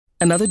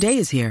Another day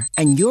is here,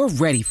 and you're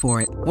ready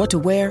for it. What to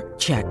wear?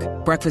 Check.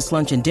 Breakfast,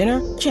 lunch, and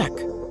dinner? Check.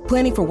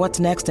 Planning for what's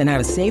next and how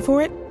to save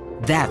for it?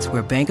 That's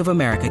where Bank of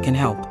America can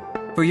help.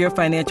 For your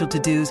financial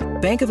to-dos,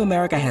 Bank of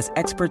America has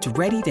experts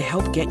ready to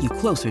help get you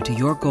closer to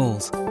your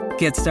goals.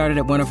 Get started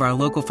at one of our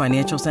local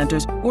financial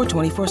centers or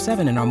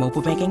 24/7 in our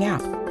mobile banking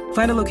app.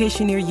 Find a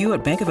location near you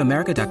at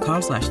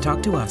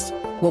bankofamerica.com/talktous.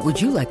 What would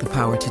you like the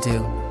power to do?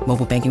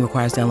 Mobile banking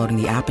requires downloading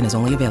the app and is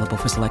only available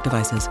for select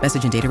devices.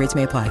 Message and data rates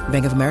may apply.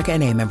 Bank of America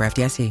N.A., member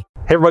FDIC.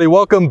 Hey everybody,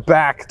 welcome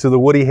back to the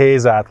Woody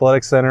Hayes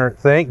Athletic Center.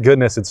 Thank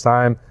goodness it's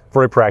time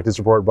for a practice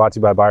report brought to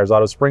you by Byers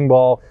Auto. Spring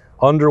ball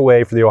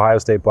underway for the Ohio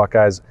State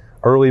Buckeyes.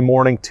 Early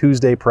morning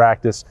Tuesday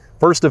practice,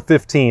 first of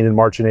 15 in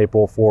March and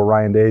April for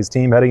Ryan Day's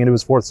team heading into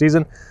his fourth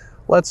season.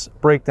 Let's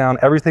break down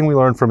everything we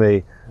learned from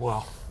a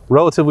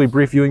relatively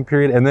brief viewing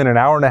period and then an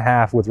hour and a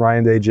half with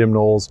Ryan Day, Jim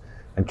Knowles,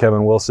 and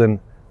Kevin Wilson.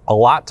 A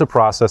lot to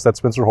process. That's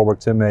Spencer Holbrook,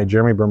 Tim May,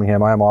 Jeremy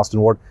Birmingham. I am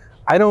Austin Ward.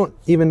 I don't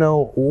even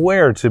know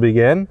where to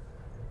begin.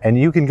 And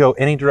you can go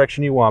any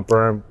direction you want,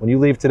 Berm. When you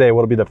leave today,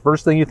 what'll be the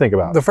first thing you think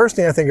about? The first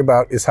thing I think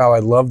about is how I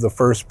love the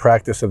first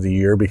practice of the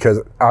year,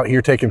 because out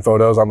here taking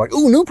photos, I'm like,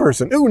 ooh, new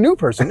person, ooh, new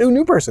person, ooh,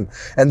 new person.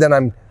 And then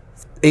I'm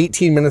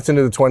 18 minutes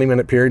into the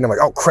 20-minute period, and I'm like,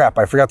 oh, crap,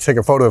 I forgot to take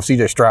a photo of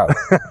C.J. Stroud.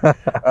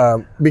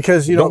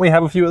 Because, you know. Don't we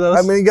have a few of those?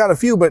 I mean, you got a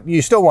few, but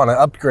you still want to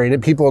upgrade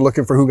it. People are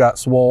looking for who got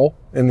swole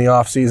in the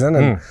offseason.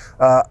 And,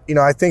 you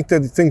know, I think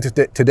that the thing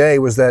today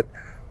was that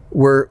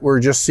we're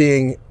just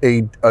seeing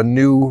a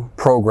new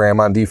program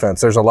on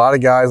defense. There's a lot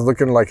of guys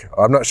looking like,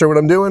 I'm not sure what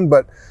I'm doing,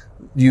 but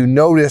you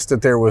noticed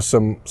that there was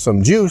some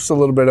juice, a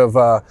little bit of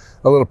a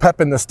little pep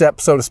in the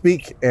step, so to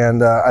speak.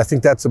 And I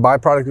think that's a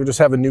byproduct of just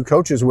having new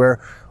coaches where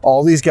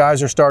all these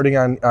guys are starting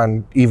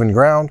on even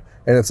ground,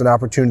 and it's an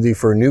opportunity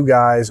for new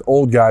guys,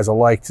 old guys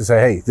alike to say,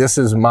 hey, this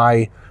is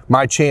my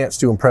chance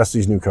to impress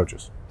these new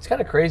coaches. It's kind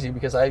of crazy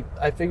because I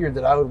figured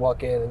that I would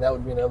walk in and that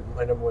would be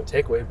my number one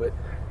takeaway, but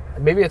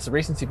maybe it's the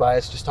recency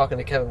bias just talking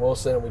to Kevin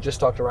Wilson, and we just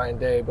talked to Ryan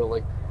Day, but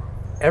like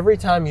every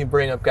time you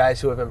bring up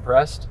guys who have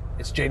impressed,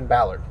 it's Jaden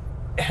Ballard.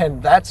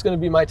 And that's going to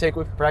be my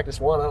takeaway for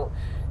practice one.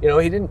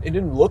 It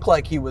didn't look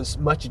like he was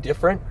much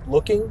different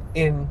looking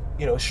in,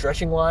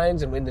 stretching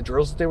lines and in the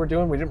drills that they were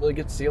doing. We didn't really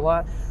get to see a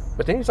lot.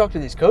 But then you talk to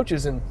these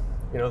coaches and,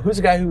 who's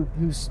a guy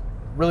who's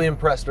really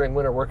impressed during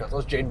winter workouts?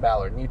 That's Jaden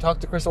Ballard. And you talk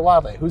to Chris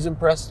Olave, who's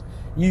impressed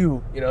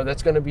you,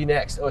 that's going to be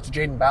next. Oh, it's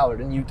Jaden Ballard.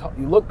 And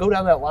go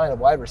down that line of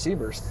wide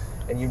receivers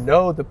and you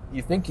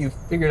think you've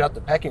figured out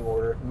the pecking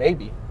order,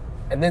 maybe.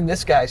 And then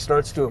this guy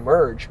starts to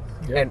emerge,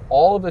 and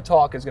all of the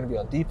talk is going to be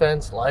on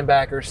defense,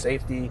 linebacker,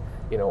 safety,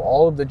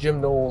 all of the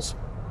Jim Knowles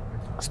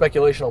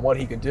speculation on what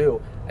he could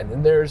do. And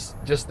then there's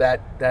just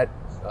that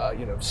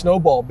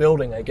snowball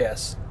building, I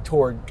guess,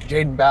 toward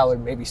Jaden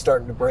Ballard maybe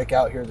starting to break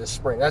out here this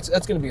spring. That's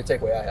going to be a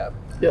takeaway I have.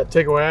 Yeah,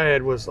 takeaway I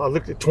had was I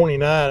looked at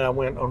 29, I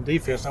went on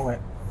defense, I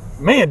went,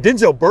 man,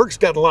 Denzel Burke's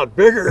gotten a lot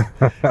bigger.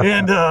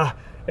 and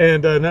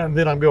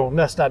then I'm going,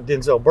 that's not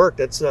Denzel Burke,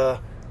 that's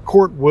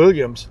Court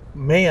Williams.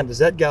 Man, does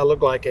that guy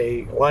look like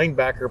a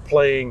linebacker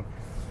playing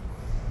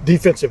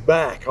defensive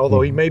back,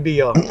 although he may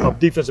be a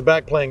defensive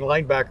back playing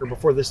linebacker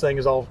before this thing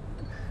is all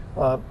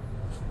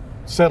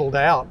settled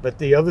out. But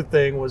the other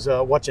thing was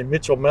watching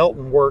Mitchell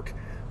Melton work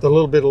the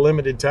little bit of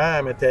limited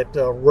time at that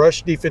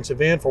rush defensive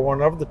end, for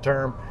one of the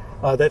term,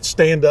 that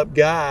stand-up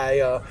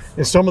guy.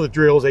 In some of the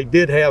drills, they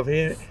did have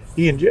him.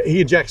 He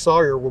and Jack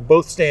Sawyer were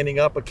both standing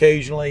up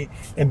occasionally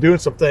and doing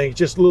some things,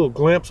 just a little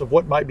glimpse of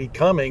what might be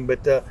coming.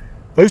 But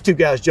those two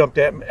guys jumped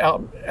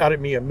out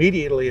at me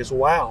immediately as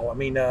wow. I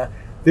mean,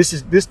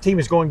 this team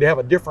is going to have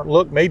a different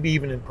look, maybe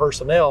even in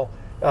personnel,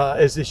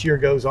 as this year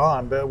goes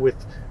on, but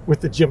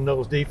with the Jim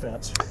Knowles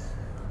defense.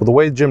 Well, the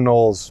way Jim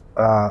Knowles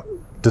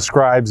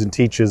describes and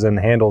teaches and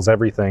handles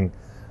everything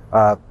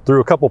through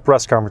a couple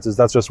press conferences,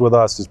 that's just with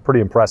us, is pretty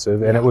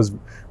impressive. And it was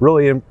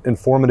really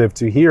informative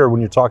to hear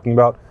when you're talking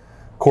about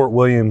Court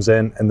Williams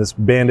and this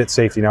bandit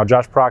safety. Now,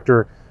 Josh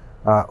Proctor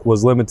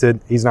was limited.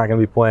 He's not going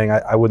to be playing,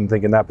 I wouldn't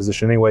think, in that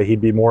position anyway.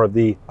 He'd be more of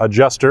the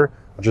adjuster,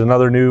 which is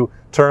another new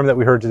term that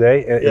we heard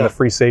today in the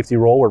free safety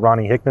role where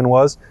Ronnie Hickman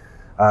was.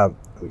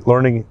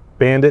 Learning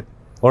bandit,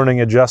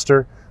 learning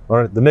adjuster,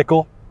 learning the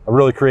nickel, a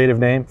really creative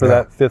name for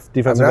that fifth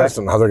defensive back. I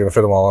don't know how they're going to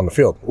fit them all on the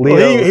field. Leo,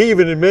 well, he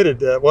even admitted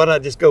that. Why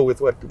not just go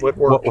with what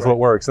works? With what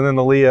works. And then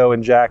the Leo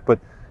and Jack. But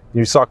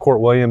you saw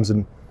Court Williams,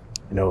 and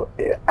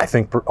I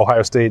think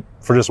Ohio State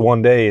for just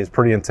one day is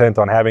pretty intent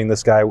on having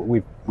this guy.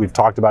 We've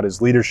talked about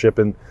his leadership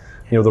and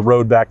the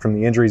road back from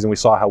the injuries, and we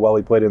saw how well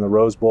he played in the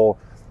Rose Bowl.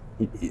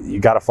 You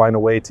got to find a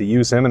way to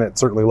use him, and it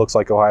certainly looks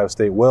like Ohio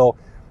State will.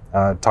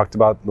 Talked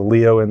about the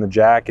Leo and the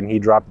Jack, and he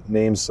dropped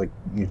names like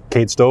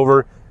Cade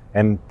Stover,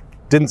 and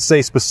didn't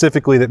say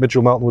specifically that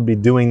Mitchell Melton would be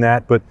doing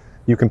that, but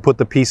you can put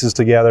the pieces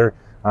together.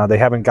 They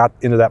haven't got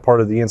into that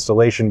part of the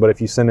installation, but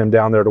if you send him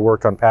down there to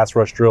work on pass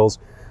rush drills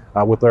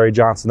with Larry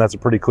Johnson, that's a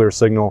pretty clear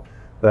signal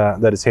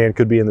that his hand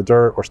could be in the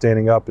dirt or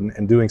standing up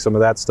and doing some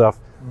of that stuff.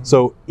 Mm-hmm.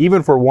 So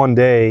even for one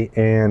day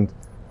and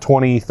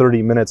 20,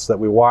 30 minutes that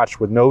we watched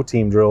with no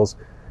team drills,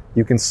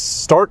 you can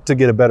start to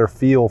get a better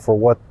feel for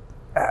what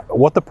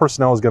what the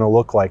personnel is going to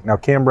look like. Now,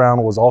 Cam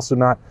Brown was also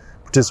not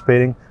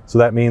participating, so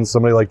that means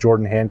somebody like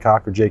Jordan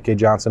Hancock or J.K.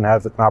 Johnson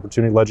have an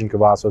opportunity, Legend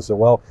Cavazos as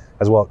well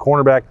at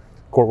cornerback.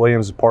 Court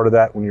Williams is part of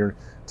that when you're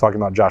talking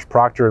about Josh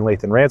Proctor and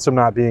Lathan Ransom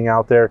not being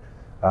out there.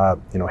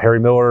 Harry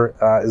Miller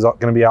is going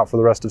to be out for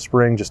the rest of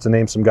spring, just to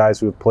name some guys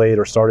who have played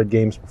or started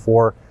games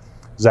before.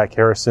 Zach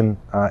Harrison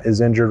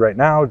is injured right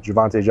now.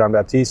 Javante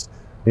Jean-Baptiste,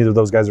 neither of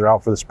those guys are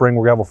out for the spring.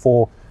 We're going to have a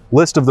full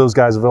list of those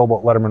guys available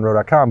at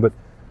lettermanrow.com,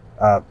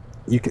 but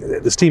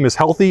this team is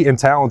healthy and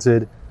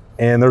talented,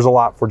 and there's a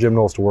lot for Jim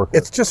Knowles to work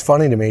with. It's just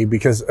funny to me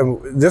because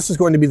this is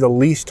going to be the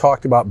least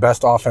talked about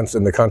best offense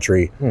in the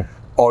country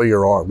all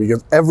year long,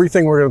 because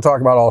everything we're going to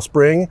talk about all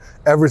spring,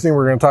 everything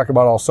we're going to talk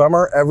about all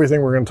summer,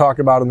 everything we're going to talk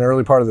about in the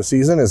early part of the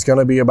season is going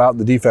to be about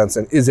the defense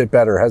and is it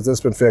better? Has this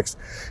been fixed?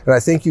 And I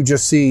think you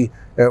just see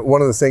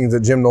one of the things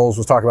that Jim Knowles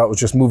was talking about was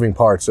just moving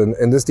parts,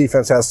 and this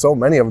defense has so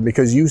many of them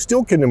because you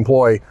still can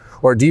employ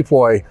or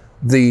deploy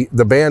the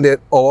bandit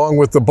along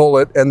with the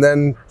bullet, and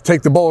then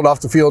take the bullet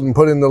off the field and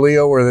put in the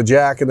Leo or the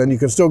Jack, and then you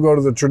can still go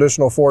to the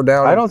traditional 4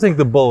 down. I don't think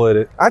the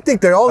bullet. I think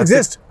they all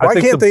exist. Why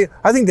can't they?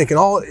 I think they can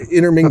all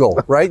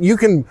intermingle, right? You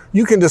can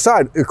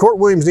decide if Court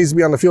Williams needs to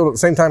be on the field at the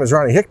same time as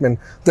Ronnie Hickman,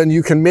 then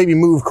you can maybe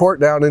move Court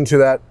down into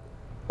that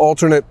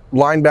alternate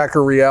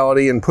linebacker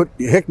reality and put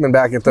Hickman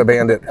back at the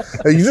bandit.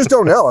 You just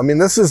don't know. I mean,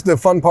 this is the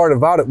fun part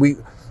about it. We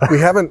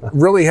haven't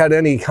really had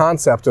any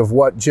concept of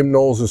what Jim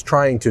Knowles is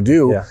trying to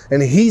do,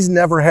 and he's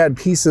never had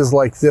pieces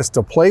like this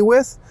to play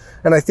with.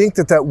 And I think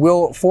that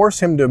will force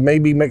him to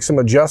maybe make some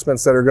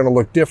adjustments that are going to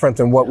look different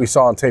than what we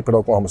saw on tape at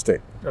Oklahoma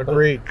State.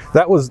 Agreed.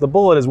 The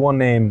bullet is one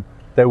name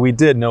that we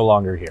did no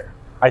longer hear.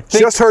 I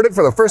think, just heard it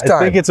for the first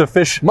time. I think it's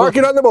official. Mark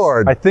it on the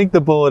board. I think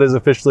the bullet is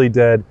officially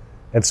dead,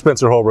 and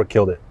Spencer Holbrook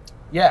killed it.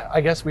 Yeah,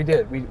 I guess we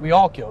did. We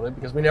all killed it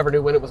because we never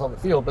knew when it was on the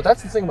field. But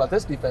that's the thing about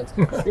this defense.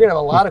 You're going to have a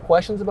lot of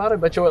questions about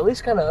it, but you'll at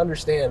least kind of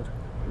understand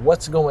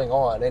what's going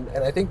on. And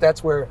I think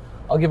that's where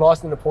I'll give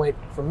Austin a point.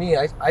 For me,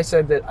 I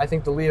said that I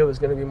think the Leo is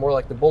going to be more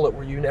like the bullet,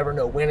 where you never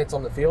know when it's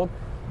on the field.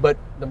 But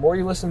the more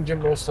you listen to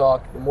Jim Knowles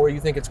talk, the more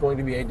you think it's going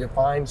to be a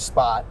defined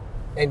spot,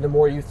 and the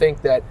more you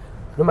think that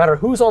no matter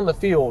who's on the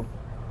field,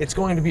 it's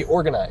going to be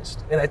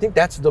organized. And I think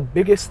that's the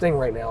biggest thing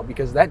right now,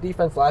 because that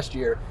defense last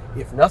year,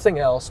 if nothing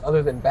else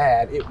other than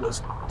bad, it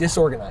was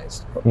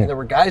disorganized. And there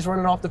were guys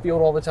running off the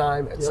field all the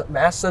time, and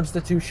mass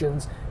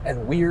substitutions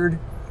and weird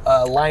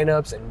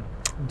lineups and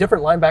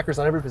different linebackers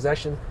on every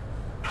possession.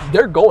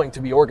 They're going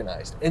to be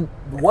organized. And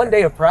one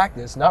day of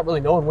practice, not really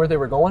knowing where they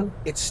were going,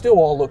 it still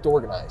all looked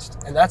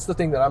organized. And that's the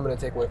thing that I'm going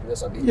to take away from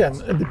this on defense.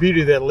 Yeah, and the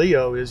beauty of that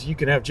Leo is you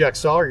can have Jack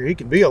Sawyer. He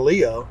can be a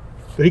Leo,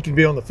 but he can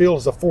be on the field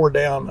as a 4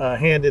 down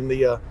hand in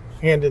the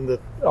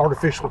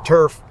artificial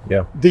turf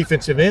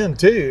defensive end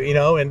too.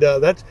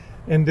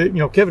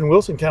 Kevin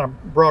Wilson kind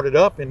of brought it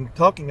up in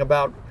talking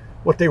about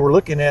what they were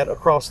looking at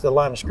across the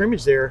line of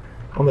scrimmage there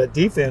on that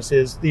defense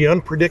is the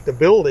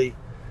unpredictability,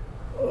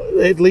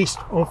 at least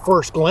on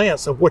first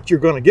glance, of what you're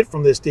going to get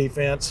from this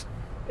defense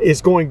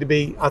is going to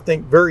be, I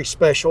think, very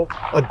special,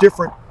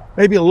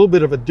 maybe a little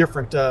bit of a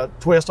different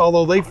twist,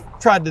 although they've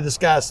tried to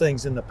disguise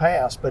things in the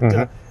past.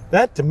 But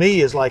that to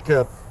me is like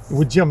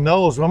with Jim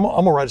Knowles, I'm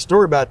going to write a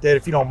story about that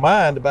if you don't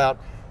mind, about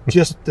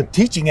just the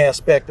teaching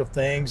aspect of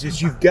things.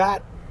 Is you've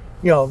got,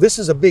 this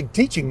is a big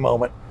teaching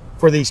moment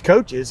for these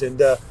coaches,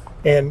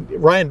 and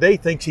Ryan Day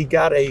thinks he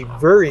got a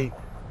very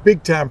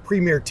big-time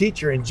premier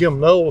teacher in Jim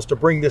Knowles to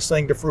bring this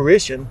thing to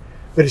fruition.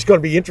 But it's going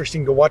to be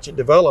interesting to watch it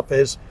develop.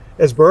 As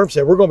Berm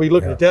said, we're going to be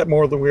looking at that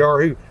more than we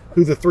are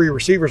who the 3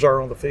 receivers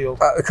are on the field.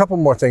 A couple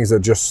more things that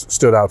just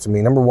stood out to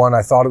me. Number one,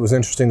 I thought it was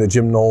interesting that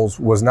Jim Knowles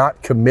was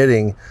not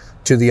committing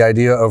to the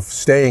idea of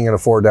staying in a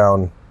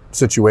 4-down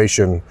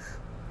situation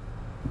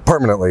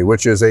permanently,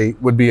 which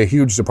would be a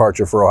huge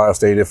departure for Ohio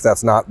State if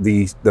that's not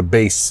the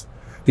base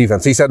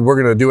defense. He said,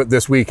 we're going to do it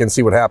this week and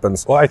see what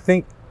happens. Well, I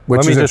think,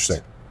 which is interesting.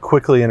 Just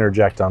quickly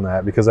interject on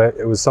that, because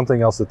it was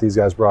something else that these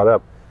guys brought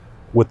up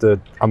with the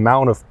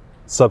amount of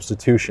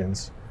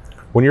substitutions.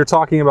 When you're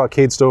talking about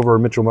Cade Stover or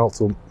Mitchell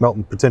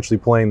Melton potentially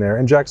playing there,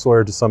 and Jack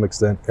Sawyer to some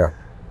extent,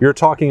 you're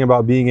talking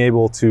about being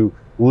able to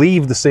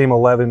leave the same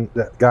 11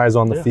 guys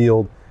on the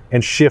field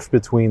and shift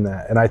between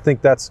that. And I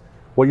think that's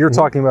what you're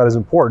talking about is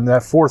important.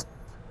 That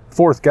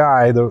fourth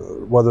guy,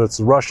 whether it's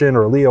a Russian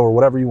or a Leo or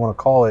whatever you want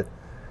to call it,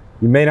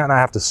 you may not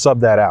have to sub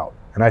that out.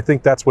 And I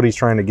think that's what he's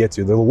trying to get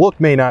to. The look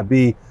may not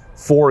be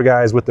 4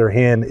 guys with their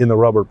hand in the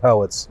rubber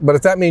pellets. But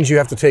if that means you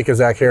have to take a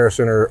Zach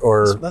Harrison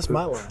or that's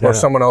my line. Or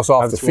someone else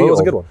off the field, that was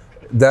a good one.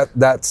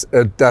 That's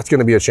going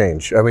to be a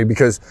change. I mean,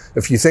 because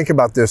if you think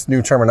about this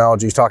new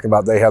terminology he's talking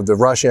about, they have the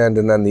rush end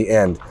and then the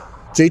end.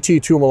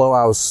 JT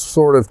Tuimoloau is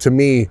sort of, to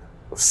me,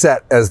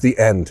 set as the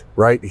end,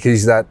 right?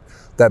 He's that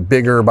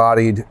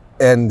bigger-bodied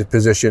end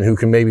position who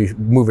can maybe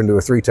move into a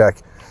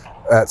 3-tech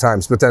at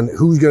times. But then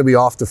who's going to be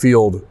off the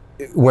field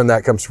when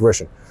that comes to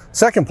fruition?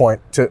 Second point,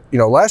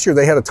 last year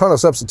they had a ton of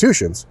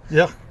substitutions.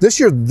 Yeah. This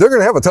year they're going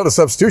to have a ton of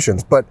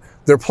substitutions, but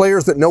they're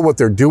players that know what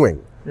they're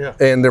doing. Yeah.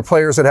 And they're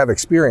players that have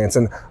experience.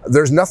 And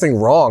there's nothing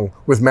wrong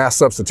with mass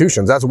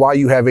substitutions. That's why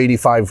you have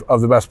 85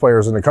 of the best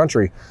players in the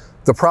country.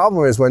 The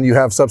problem is when you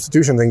have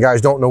substitutions and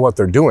guys don't know what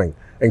they're doing,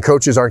 and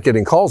coaches aren't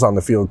getting calls on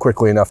the field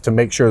quickly enough to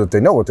make sure that they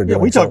know what they're doing.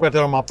 We talked about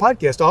that on my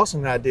podcast. Austin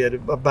and I did,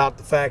 about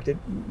the fact that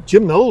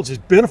Jim Knowles is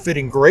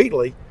benefiting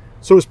greatly.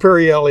 So is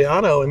Perry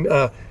Eliano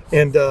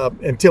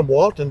and Tim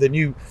Walton, the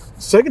new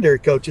secondary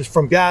coaches,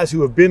 from guys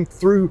who have been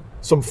through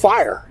some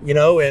fire,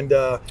 and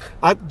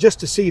just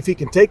to see if he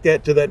can take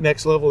that to that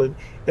next level and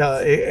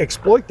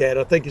exploit that,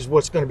 I think is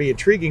what's going to be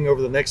intriguing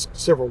over the next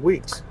several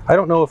weeks. I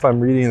don't know if I'm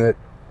reading it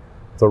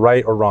the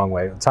right or wrong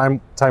way. Time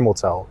will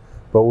tell.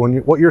 But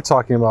what you're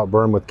talking about,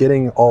 Berm, with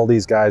getting all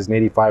these guys and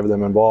 85 of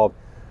them involved,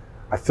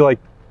 I feel like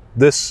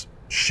this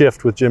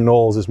shift with Jim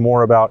Knowles is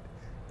more about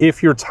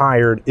if you're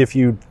tired, if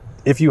you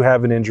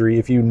have an injury,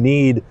 if you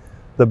need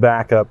the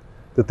backup,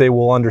 that they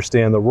will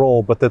understand the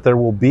role, but that there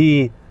will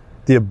be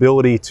the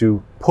ability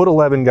to put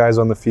 11 guys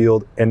on the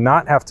field and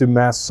not have to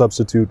mass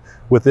substitute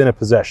within a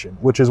possession,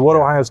 which is what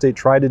Ohio State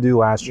tried to do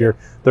last year.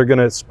 They're going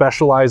to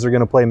specialize, they're going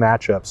to play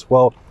matchups.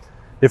 Well,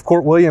 if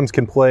Court Williams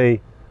can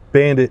play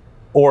bandit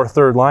or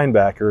third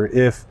linebacker,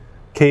 if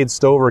Cade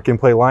Stover can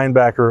play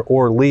linebacker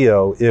or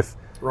Leo, if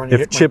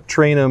Chip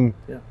Trainum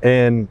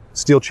and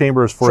Steel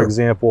Chambers, for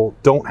example,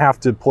 don't have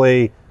to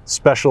play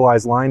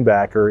specialized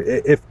linebacker,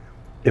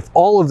 if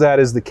all of that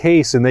is the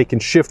case and they can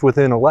shift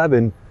within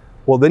 11,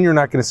 well, then you're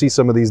not going to see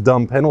some of these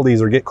dumb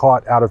penalties or get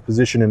caught out of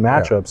position in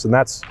matchups, and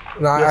that's...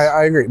 No,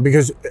 I agree,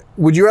 because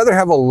would you rather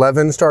have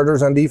 11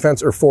 starters on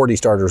defense or 40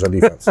 starters on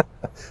defense?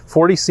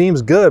 40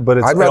 seems good, but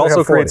it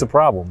also creates a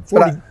problem.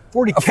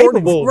 40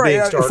 capable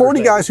being starters.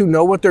 40 guys who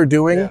know what they're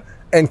doing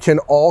and can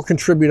all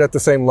contribute at the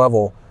same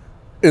level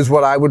is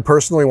what I would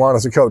personally want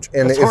as a coach.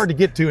 And it's hard to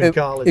get to in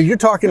college. If you're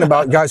talking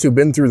about guys who've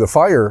been through the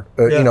fire,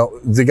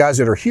 the guys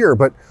that are here,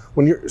 but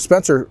when you're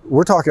Spencer,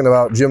 we're talking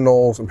about Jim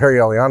Knowles and Perry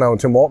Eliano and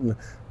Tim Walton.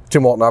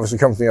 Tim Walton obviously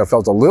comes from the NFL,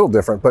 it's a little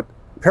different, but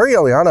Perry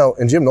Eliano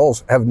and Jim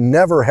Knowles have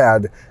never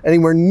had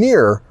anywhere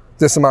near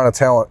this amount of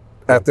talent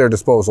at their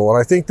disposal. And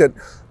I think that,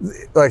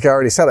 like I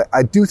already said,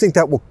 I do think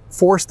that will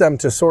force them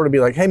to sort of be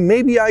like, hey,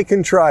 maybe I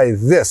can try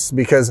this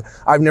because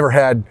I've never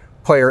had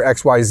player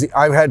XYZ.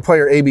 I've had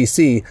player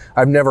ABC.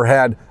 I've never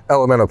had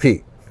Elemental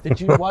P. Did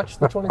you watch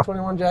the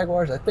 2021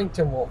 Jaguars? I think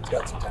Tim Walton's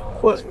got some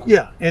talent. Well,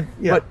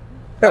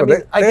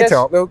 But, I guess,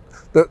 talent.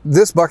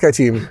 This Buckeye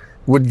team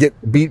would get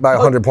beat by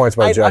 100 points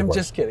by the Jaguars. I'm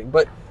just kidding.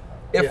 But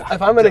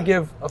if I'm going to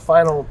give a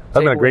final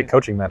That's been a great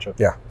coaching matchup.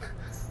 Yeah.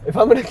 If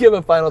I'm going to give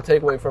a final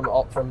takeaway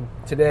from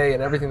today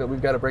and everything that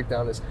we've got to break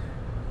down is...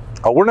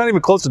 Oh, we're not even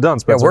close to done,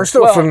 Spencer. Yeah, we're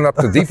still filling up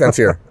the defense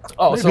here.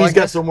 So he's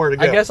got somewhere to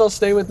go. I guess I'll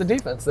stay with the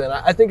defense then.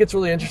 I think it's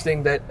really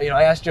interesting that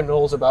I asked Jim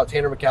Knowles about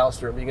Tanner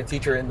McAllister being a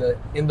teacher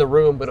in the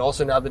room, but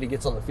also now that he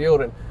gets on the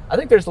field. And I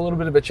think there's a little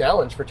bit of a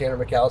challenge for Tanner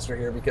McAllister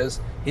here because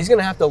he's going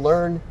to have to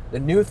learn the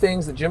new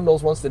things that Jim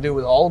Knowles wants to do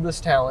with all of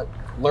this talent,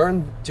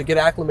 learn to get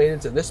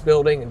acclimated to this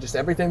building and just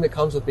everything that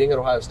comes with being at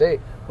Ohio State.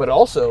 But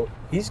also,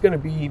 he's going to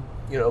be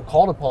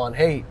called upon,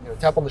 hey,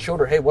 tap on the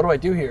shoulder, hey, what do I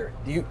do here?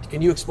 Can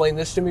you explain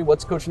this to me?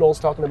 What's Coach Knowles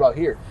talking about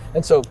here?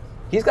 And so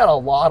he's got a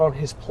lot on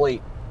his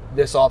plate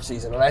this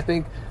offseason. And I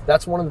think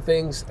that's one of the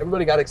things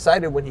everybody got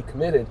excited when he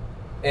committed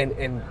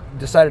and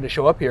decided to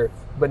show up here.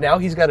 But now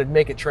he's got to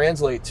make it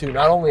translate to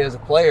not only as a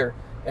player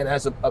and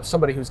as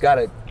somebody who's got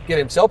to get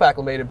himself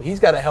acclimated, but he's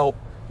got to help,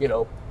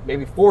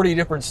 maybe 40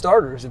 different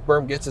starters if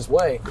Berm gets his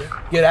way,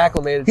 get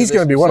acclimated. He's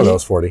going to be one of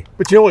those 40.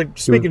 But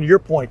speaking to your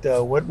point,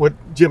 though,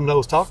 what Jim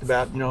Knowles talked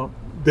about,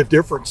 the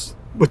difference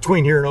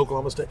between here and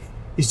Oklahoma State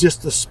is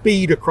just the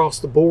speed across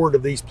the board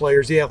of these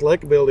players, the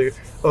athletic ability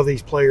of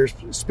these players.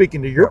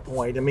 Speaking to your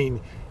point, I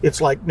mean,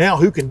 it's like now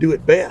who can do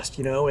it best,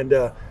 and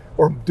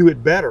or do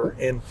it better.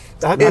 And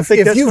I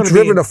think if you've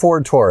driven a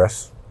Ford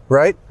Taurus,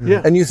 right?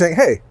 Yeah. And you think,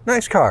 hey,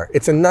 nice car.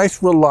 It's a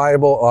nice,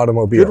 reliable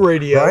automobile. Good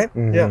radio. Right?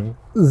 Mm-hmm. Yeah.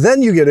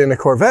 Then you get in a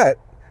Corvette,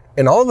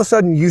 and all of a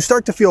sudden you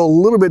start to feel a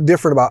little bit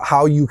different about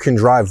how you can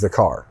drive the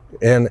car.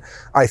 And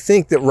I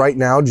think that right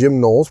now,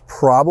 Jim Knowles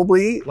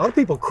probably... A lot of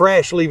people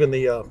crash leaving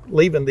the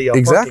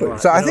exactly. parking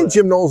lot. So I think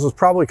Jim Knowles is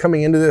probably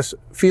coming into this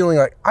feeling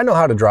like, I know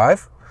how to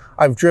drive.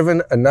 I've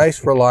driven a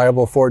nice,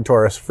 reliable Ford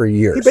Taurus for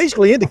years. He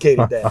basically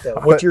indicated that, though,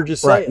 what you're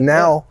just saying. Right.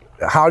 Now,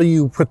 how do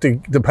you put the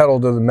pedal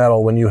to the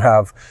metal when you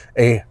have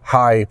a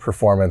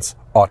high-performance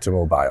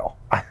automobile?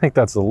 I think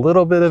that's a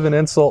little bit of an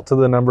insult to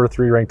the number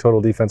 3 ranked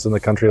total defense in the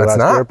country last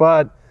year,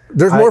 but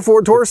there's more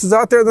Ford Tauruses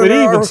out there than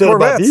there are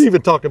Corvettes. He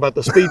even talked about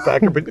the speed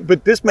factor,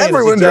 but this man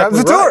everyone drives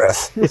a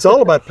Taurus. It's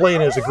all about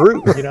playing as a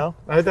group,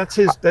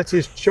 That's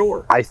his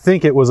chore. I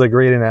think it was a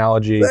great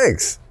analogy.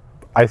 Thanks.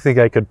 I think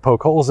I could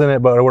poke holes in it,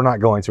 but we're not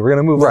going to. We're going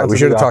to move on. Right, we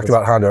should have talked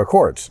about Honda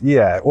Accords.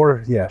 Yeah,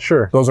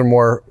 sure. Those are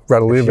more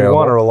readily available. You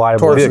want a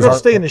reliable vehicle. Let's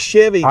stay in the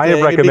Chevy I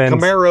thing. recommend It'd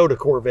be Camaro to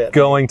Corvette.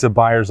 Going to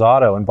Buyers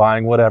Auto and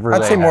buying whatever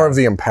I'd say more of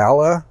the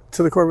Impala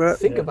to the Corvette.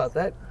 Think about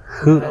that.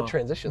 That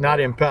transition.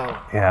 Not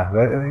Impala. Yeah, they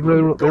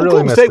really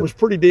Oklahoma missed State it. was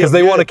pretty damn because they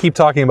good. want to keep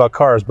talking about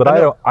cars, but I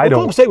don't.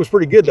 Oklahoma State was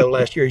pretty good though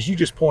last year, as you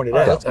just pointed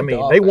out. I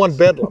mean, they won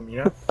Bedlam.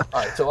 All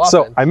right,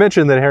 so I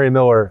mentioned that Harry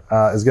Miller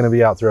is going to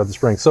be out throughout the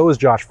spring. So is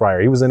Josh Fryer.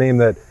 He was a name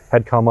that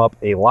had come up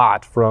a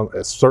lot from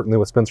certainly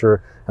with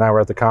Spencer and I were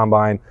at the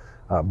combine.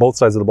 both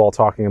sides of the ball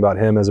talking about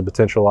him as a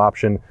potential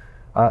option.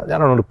 I don't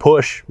know, to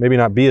push, maybe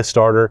not be a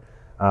starter,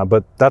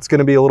 but that's going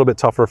to be a little bit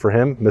tougher for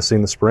him,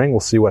 missing the spring. We'll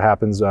see what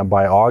happens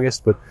by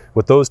August. But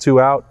with those two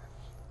out,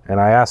 and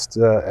I asked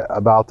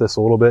about this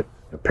a little bit,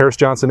 Paris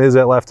Johnson is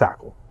at left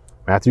tackle.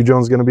 Matthew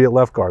Jones is going to be at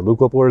left guard. Luke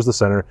Lipler is the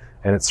center.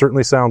 And it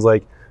certainly sounds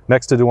like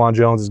next to DeJuan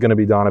Jones is going to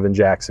be Donovan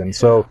Jackson.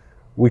 So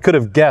we could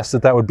have guessed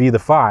that would be the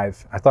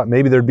 5. I thought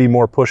maybe there'd be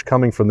more push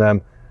coming from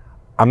them.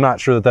 I'm not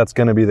sure that that's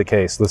going to be the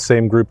case. The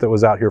same group that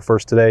was out here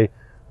first today,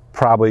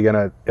 probably going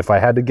to, if I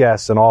had to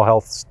guess, and all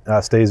health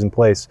stays in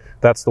place,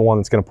 that's the one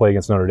that's going to play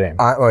against Notre Dame.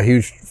 I'm a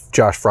huge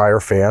Josh Fryer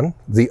fan.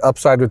 The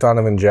upside with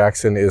Donovan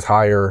Jackson is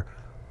higher,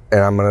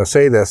 and I'm going to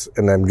say this,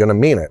 and I'm going to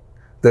mean it,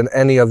 than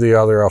any of the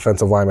other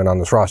offensive linemen on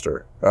this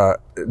roster.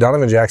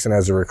 Donovan Jackson,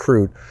 as a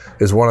recruit,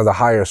 is one of the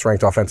highest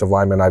ranked offensive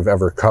linemen I've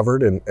ever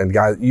covered. And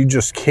guys, you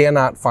just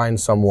cannot find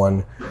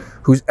someone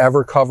who's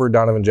ever covered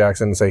Donovan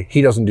Jackson and say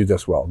he doesn't do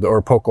this well,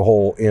 or poke a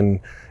hole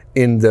in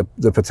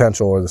the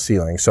potential or the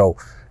ceiling. So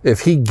if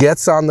he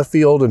gets on the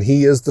field and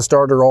he is the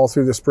starter all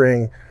through the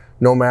spring,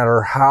 no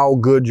matter how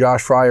good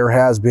Josh Fryer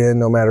has been,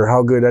 no matter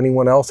how good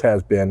anyone else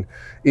has been,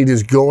 it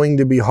is going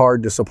to be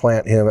hard to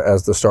supplant him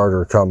as the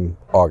starter come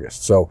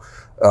August. So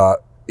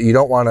you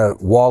don't want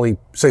to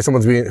say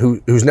someone's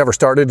who's never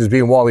started is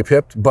being Wally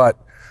pipped, but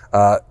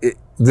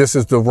this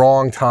is the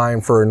wrong time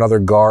for another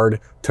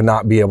guard to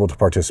not be able to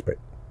participate.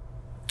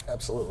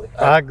 Absolutely.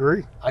 I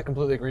agree. I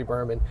completely agree,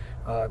 Berman.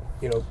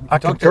 I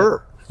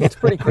concur. It's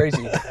pretty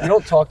crazy. You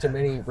don't talk to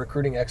many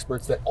recruiting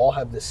experts that all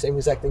have the same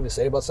exact thing to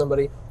say about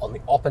somebody on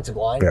the offensive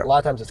line. Yeah. A lot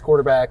of times it's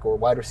quarterback or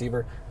wide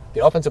receiver.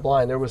 The offensive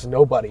line, there was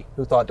nobody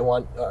who thought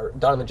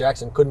Donovan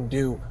Jackson couldn't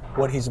do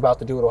what he's about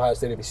to do at Ohio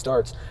State if he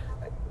starts.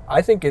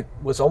 I think it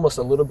was almost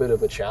a little bit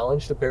of a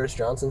challenge to Paris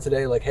Johnson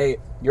today. Like, hey,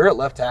 you're at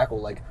left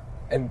tackle.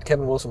 And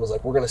Kevin Wilson was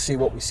like, we're going to see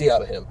what we see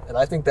out of him. And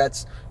I think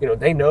that's,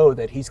 they know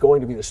that he's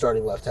going to be the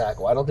starting left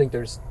tackle. I don't think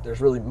there's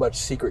really much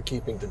secret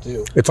keeping to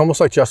do. It's almost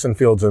like Justin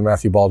Fields and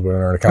Matthew Baldwin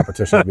are in a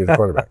competition to be the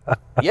quarterback.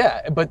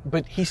 Yeah,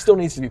 but he still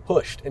needs to be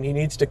pushed, and he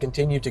needs to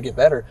continue to get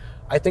better.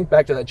 I think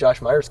back to that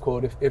Josh Myers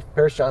quote, if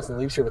Paris Johnson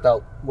leaves here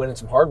without winning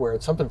some hardware,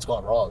 something's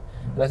gone wrong.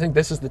 And I think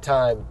this is the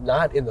time,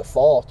 not in the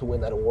fall to win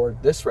that award,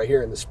 this right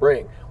here in the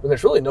spring, when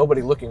there's really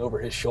nobody looking over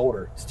his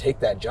shoulder to take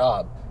that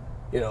job.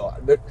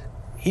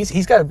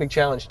 He's got a big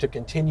challenge to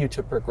continue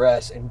to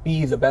progress and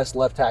be the best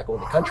left tackle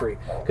in the country,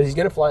 because he's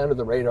going to fly under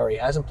the radar. He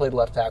hasn't played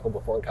left tackle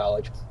before in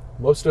college.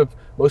 Most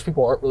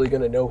people aren't really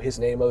going to know his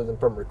name other than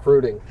from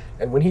recruiting.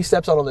 And when he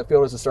steps out on the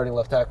field as a starting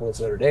left tackle against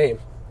Notre Dame,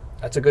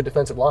 that's a good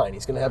defensive line.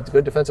 He's going to have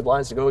good defensive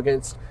lines to go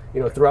against,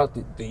 throughout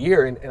the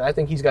year. And I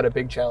think he's got a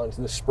big challenge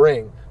this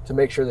spring to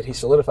make sure that he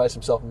solidifies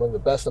himself among the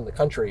best in the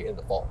country in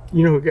the fall.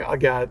 I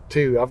got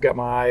too. I've got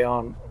my eye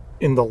on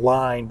in the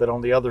line, but on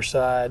the other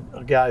side,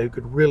 a guy who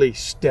could really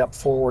step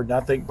forward and I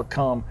think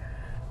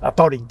I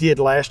thought he did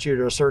last year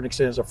to a certain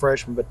extent as a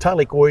freshman, but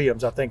Tyleik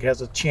Williams, I think,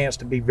 has a chance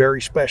to be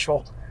very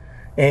special.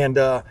 And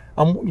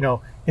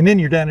and then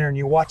you're down there and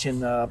you're watching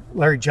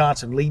Larry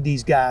Johnson lead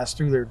these guys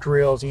through their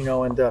drills,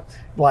 and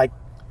like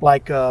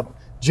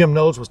Jim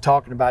Knowles was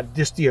talking about,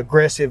 just the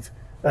aggressive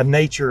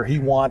nature he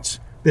wants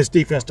this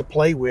defense to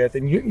play with.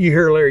 And you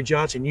hear Larry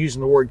Johnson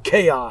using the word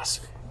chaos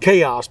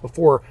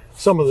before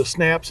some of the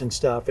snaps and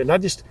stuff. And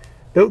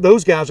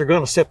those guys are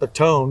going to set the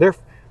tone.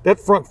 That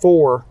front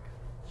four,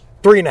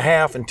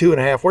 3.5 and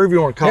 2.5, whatever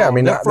you want to call them. Yeah, I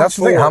mean, that's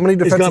the thing. How many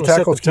defensive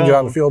tackles can you get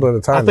on the field at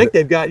a time? I think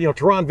they've got,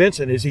 Teron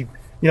Vincent,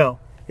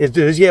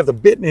 does he have the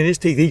bit in his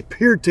teeth? He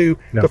appeared to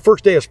the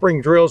first day of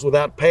spring drills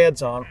without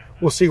pads on.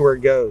 We'll see where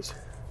it goes.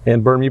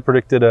 And Berm, you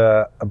predicted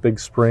a big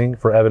spring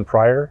for Evan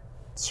Pryor.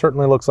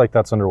 Certainly looks like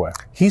that's underway.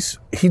 He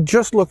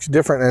just looks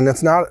different, and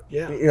it's not,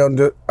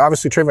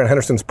 obviously Trayvon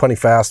Henderson's plenty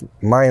fast.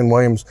 Mayan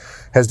Williams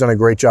has done a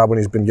great job when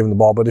he's been given the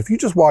ball, but if you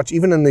just watch,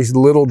 even in these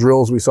little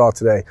drills we saw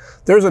today,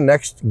 there's a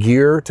next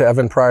gear to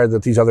Evan Pryor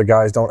that these other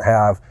guys don't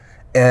have.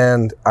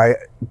 And I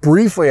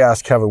briefly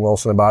asked Kevin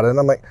Wilson about it, and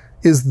I'm like,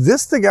 is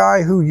this the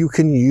guy who you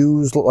can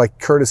use like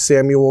Curtis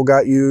Samuel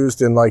got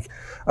used, and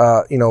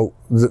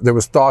there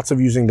was thoughts of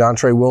using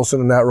Dontre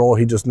Wilson in that role.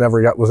 He just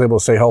never was able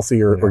to stay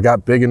healthy or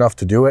got big enough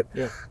to do it.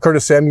 Yeah.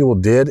 Curtis Samuel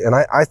did, and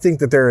I think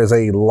that there is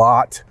a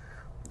lot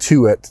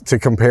to it to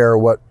compare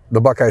what the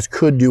Buckeyes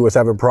could do with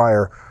Evan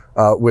Pryor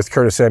with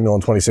Curtis Samuel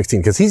in 2016,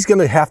 because he's going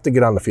to have to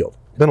get on the field.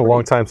 It's been a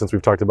long time since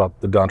we've talked about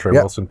the Dontre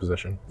Wilson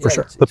position. For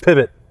sure. The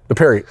pivot. The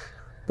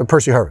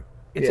Percy Harvin.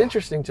 It's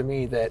interesting to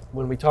me that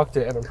when we talked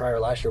to Evan Pryor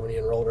last year when he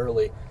enrolled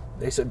early,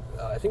 they said,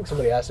 I think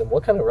somebody asked him,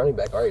 what kind of running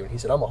back are you? And he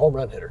said, I'm a home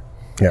run hitter.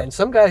 Yeah. And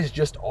some guys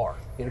just are.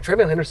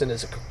 Trayvon Henderson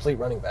is a complete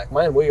running back.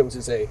 Mayan Williams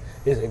is a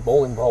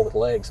bowling ball with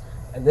legs.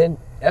 And then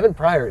Evan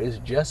Pryor is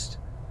just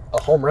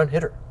a home run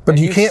hitter. But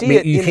you can't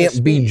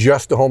be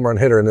just a home run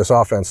hitter in this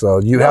offense,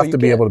 though. You have to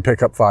be able to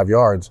pick up 5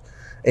 yards.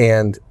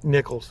 And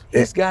Nichols.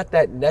 He's got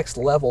that next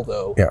level,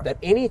 though, that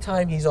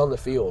anytime he's on the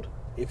field,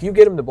 if you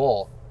get him the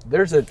ball,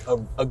 there's a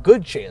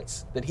good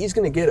chance that he's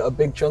going to get a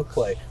big chunk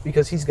play,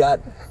 because he's got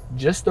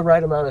just the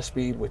right amount of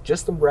speed with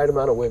just the right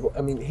amount of wiggle.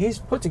 I mean, he's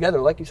put together,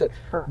 like you said,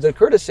 the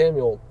Curtis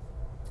Samuel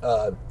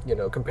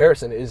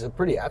comparison is a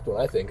pretty apt one.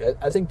 I think.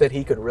 I think that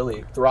he could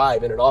really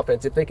thrive in an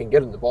offense if they can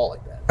get him the ball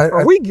like that.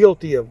 Are we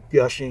guilty of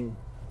gushing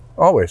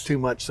Always. too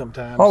much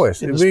sometimes?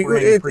 Always. in the spring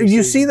and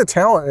You preseason? see the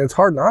talent, and it's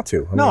hard not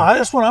to.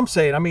 That's what I'm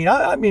saying. I mean,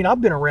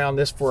 I've been around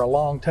this for a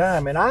long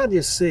time, and I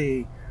just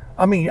see.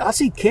 I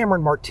see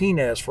Cameron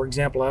Martinez, for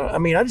example.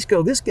 I just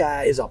go, this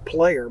guy is a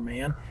player,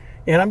 man.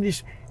 And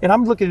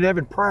I'm looking at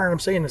Evan Pryor, and I'm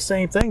saying the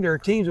same thing. There are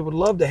teams that would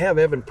love to have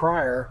Evan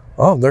Pryor.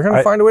 Oh, they're going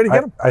to find a way to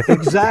get him. I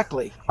think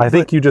Exactly. I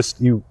think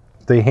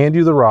they hand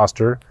you the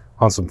roster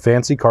on some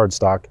fancy card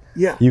stock.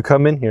 Yeah. You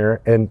come in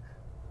here and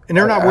And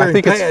they're not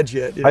wearing pads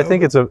yet. I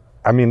think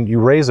you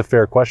raise a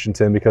fair question,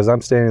 Tim, because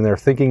I'm standing there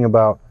thinking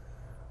about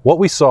what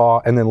we saw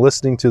and then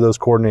listening to those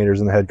coordinators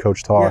and the head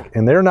coach talk. Yeah.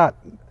 And they're not,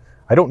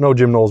 I don't know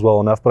Jim Knowles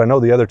well enough, but I know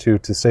the other two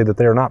to say that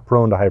they are not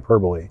prone to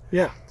hyperbole.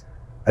 Yeah.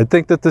 I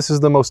think that this is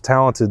the most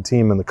talented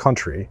team in the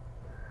country.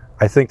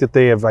 I think that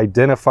they have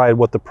identified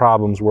what the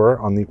problems were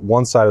on the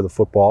one side of the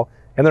football,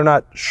 and they're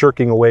not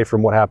shirking away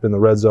from what happened in the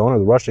red zone or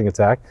the rushing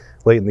attack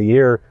late in the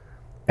year.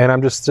 And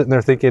I'm just sitting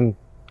there thinking,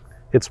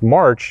 it's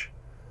March.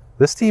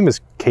 This team is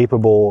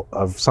capable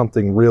of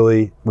something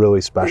really,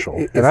 really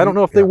special. And I don't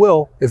know if they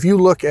will. If you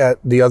look at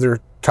the other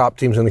top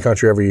teams in the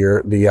country every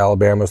year, the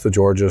Alabamas, the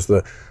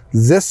Georgias,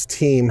 this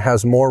team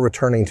has more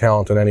returning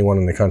talent than anyone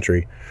in the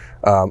country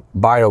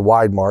by a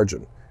wide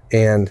margin.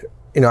 And,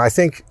 I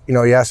think,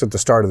 you asked at the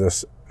start of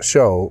this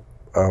show,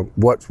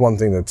 what's one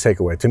thing to take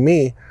away? To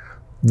me,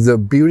 the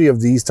beauty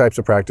of these types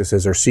of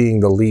practices are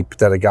seeing the leap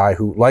that a guy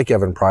who, like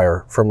Evan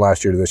Pryor, from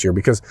last year to this year,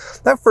 because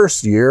that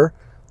first year,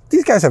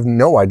 these guys have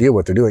no idea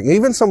what they're doing.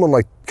 Even someone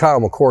like Kyle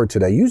McCord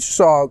today, you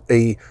saw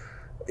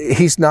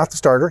he's not the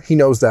starter. He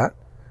knows that.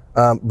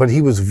 But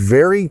he was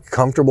very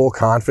comfortable,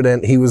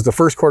 confident. He was the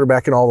first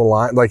quarterback in all the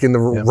line, like in the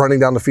running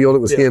down the field. It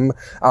was him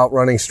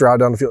outrunning Stroud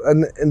down the field.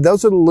 And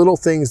those are the little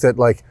things that,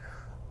 like,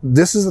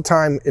 this is the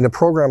time in a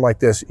program like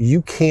this,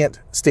 you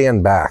can't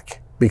stand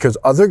back because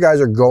other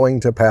guys are going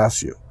to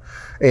pass you.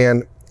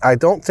 And I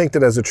don't think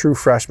that as a true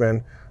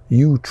freshman,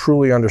 you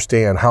truly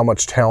understand how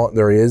much talent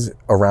there is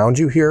around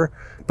you here.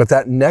 But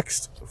that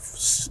next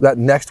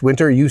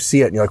winter, you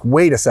see it and you're like,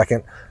 wait a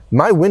second.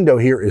 My window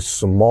here is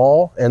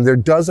small, and there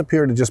does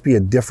appear to just be a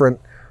different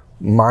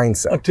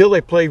mindset. Until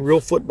they play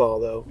real football,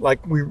 though,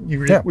 like we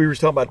were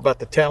talking about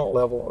the talent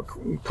level,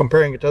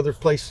 comparing it to other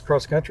places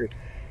across the country.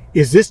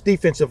 Is this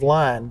defensive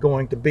line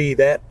going to be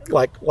that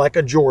like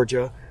a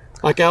Georgia,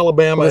 like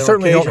Alabama? Well, they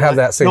certainly don't have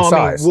that same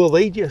size. Will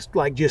they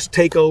just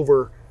take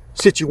over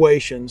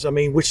situations?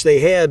 which they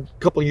had a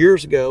couple of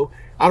years ago.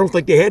 I don't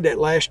think they had that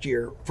last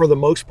year for the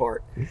most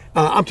part.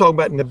 I'm talking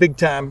about in the big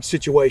time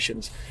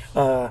situations.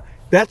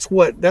 That's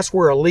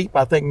where a leap,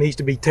 I think, needs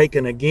to be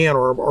taken again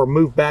or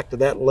move back to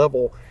that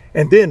level.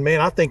 And then,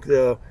 man, I think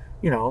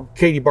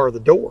Katie barred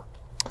the door.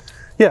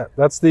 Yeah,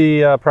 that's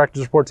the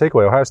practice report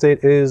takeaway. Ohio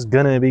State is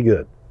going to be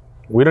good.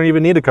 We don't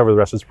even need to cover the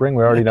rest of spring.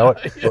 We already know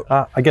it.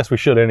 I guess we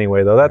should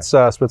anyway, though. That's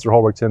Spencer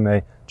Holbrook, Tim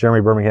May,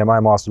 Jeremy Birmingham.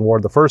 I'm Austin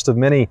Ward, the first of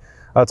many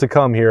to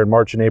come here in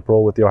March and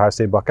April with the Ohio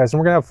State Buckeyes. And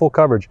we're going to have full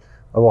coverage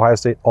of Ohio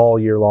State all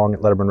year long at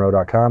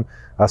LettermanRow.com.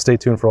 Stay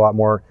tuned for a lot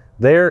more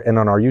there and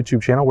on our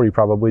YouTube channel where you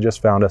probably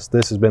just found us.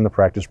 This has been the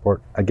Practice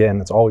Report. Again,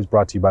 it's always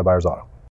brought to you by Byers Auto.